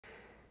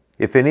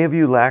If any of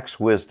you lacks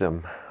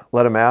wisdom,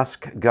 let him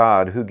ask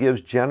God, who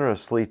gives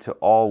generously to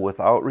all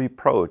without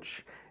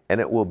reproach, and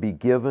it will be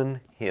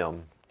given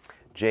him.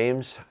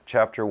 James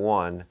chapter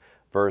 1,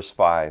 verse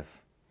 5.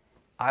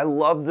 I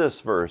love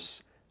this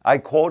verse. I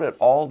quote it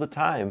all the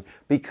time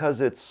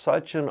because it's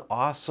such an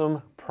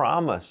awesome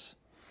promise.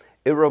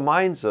 It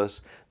reminds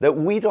us that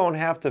we don't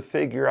have to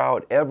figure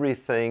out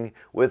everything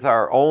with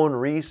our own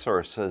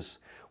resources.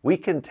 We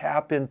can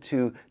tap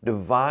into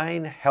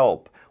divine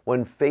help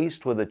when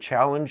faced with a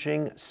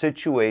challenging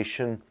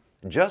situation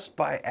just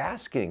by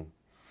asking.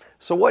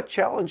 So what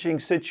challenging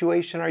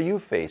situation are you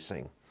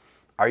facing?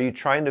 Are you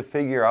trying to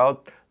figure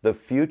out the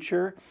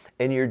future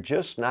and you're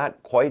just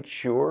not quite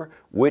sure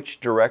which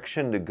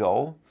direction to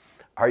go?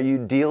 Are you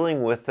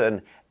dealing with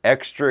an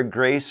extra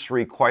grace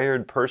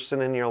required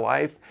person in your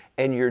life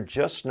and you're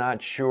just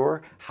not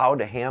sure how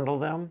to handle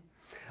them?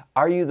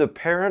 Are you the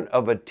parent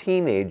of a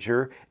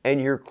teenager and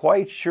you're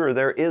quite sure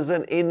there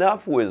isn't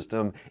enough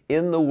wisdom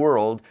in the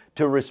world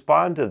to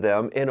respond to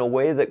them in a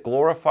way that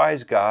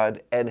glorifies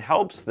God and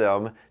helps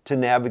them to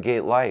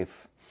navigate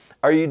life?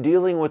 Are you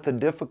dealing with a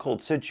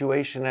difficult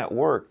situation at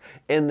work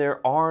and there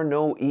are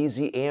no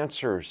easy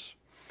answers?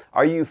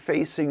 Are you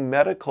facing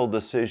medical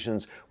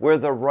decisions where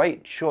the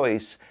right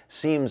choice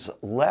seems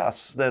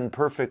less than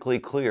perfectly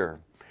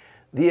clear?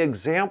 The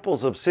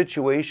examples of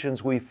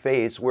situations we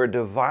face where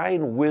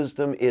divine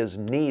wisdom is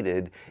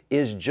needed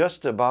is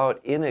just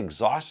about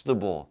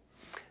inexhaustible.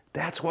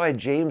 That's why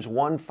James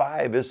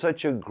 1:5 is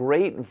such a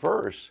great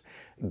verse.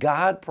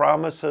 God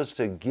promises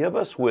to give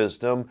us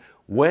wisdom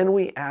when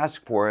we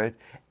ask for it,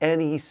 and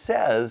He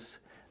says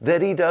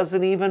that He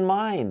doesn't even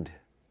mind.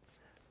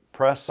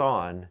 Press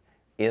on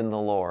in the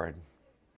Lord.